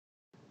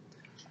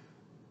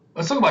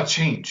Let's talk about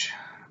change.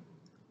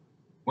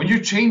 When you're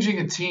changing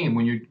a team,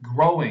 when you're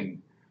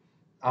growing,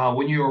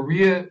 when you're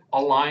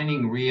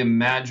realigning,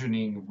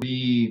 reimagining,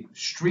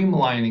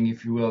 re-streamlining,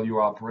 if you will,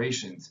 your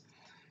operations,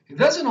 it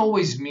doesn't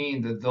always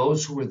mean that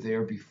those who were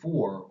there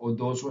before or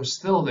those who are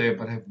still there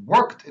but have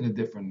worked in a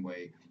different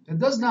way, it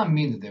does not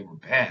mean that they were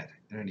bad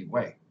in any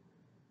way.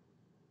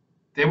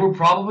 They were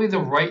probably the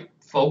right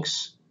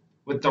folks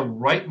with the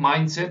right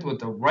mindset, with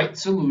the right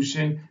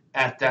solution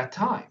at that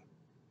time.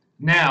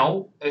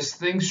 Now, as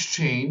things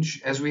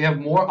change, as we have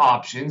more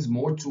options,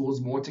 more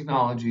tools, more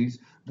technologies,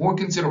 more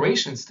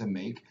considerations to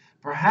make,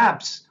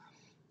 perhaps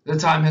the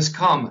time has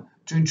come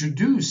to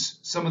introduce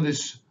some of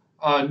this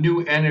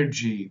new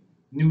energy,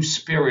 new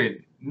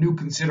spirit, new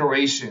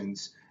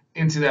considerations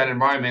into that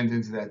environment,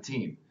 into that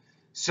team.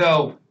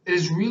 So it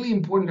is really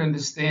important to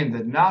understand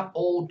that not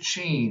all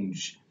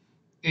change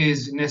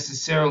is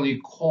necessarily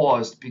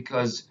caused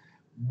because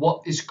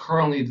what is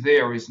currently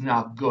there is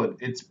not good,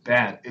 it's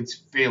bad, it's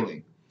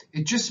failing.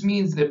 It just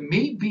means there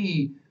may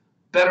be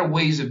better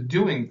ways of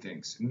doing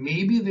things.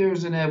 Maybe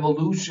there's an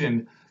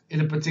evolution in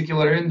a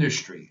particular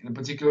industry, in a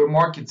particular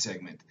market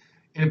segment,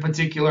 in a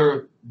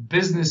particular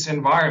business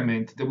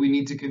environment that we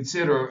need to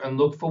consider and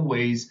look for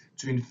ways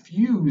to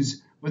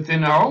infuse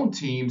within our own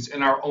teams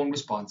and our own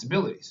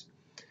responsibilities.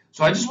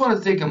 So I just want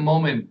to take a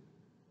moment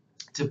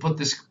to put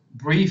this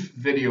brief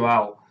video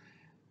out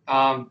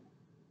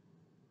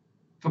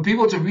for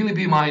people to really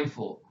be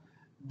mindful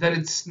that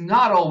it's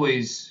not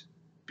always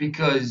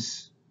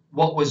because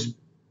what was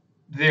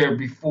there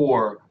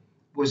before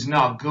was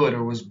not good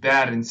or was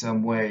bad in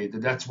some way,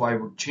 that's why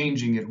we're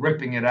changing it,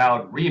 ripping it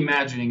out,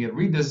 reimagining it,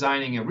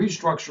 redesigning it,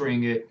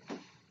 restructuring it.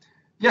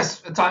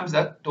 Yes, at times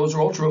those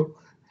are all true,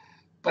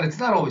 but it's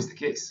not always the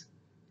case.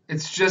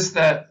 It's just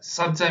that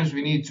sometimes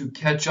we need to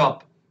catch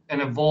up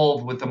and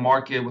evolve with the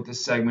market, with the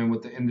segment,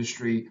 with the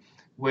industry,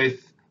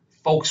 with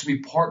folks we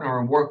partner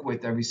and work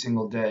with every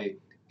single day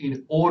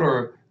in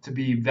order to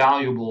be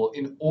valuable,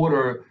 in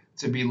order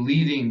to be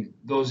leading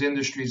those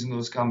industries and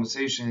those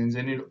conversations,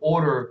 and in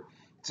order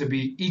to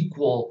be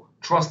equal,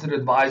 trusted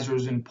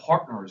advisors and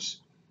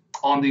partners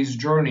on these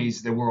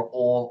journeys that we're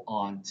all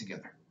on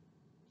together.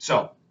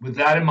 So, with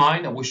that in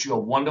mind, I wish you a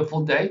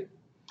wonderful day.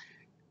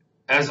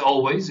 As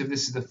always, if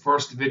this is the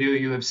first video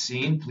you have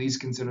seen, please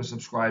consider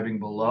subscribing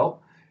below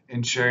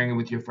and sharing it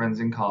with your friends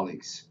and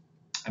colleagues.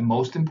 And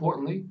most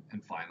importantly,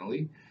 and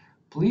finally,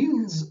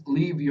 please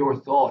leave your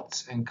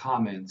thoughts and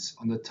comments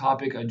on the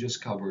topic I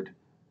just covered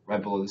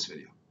right below this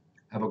video.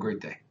 Have a great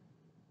day.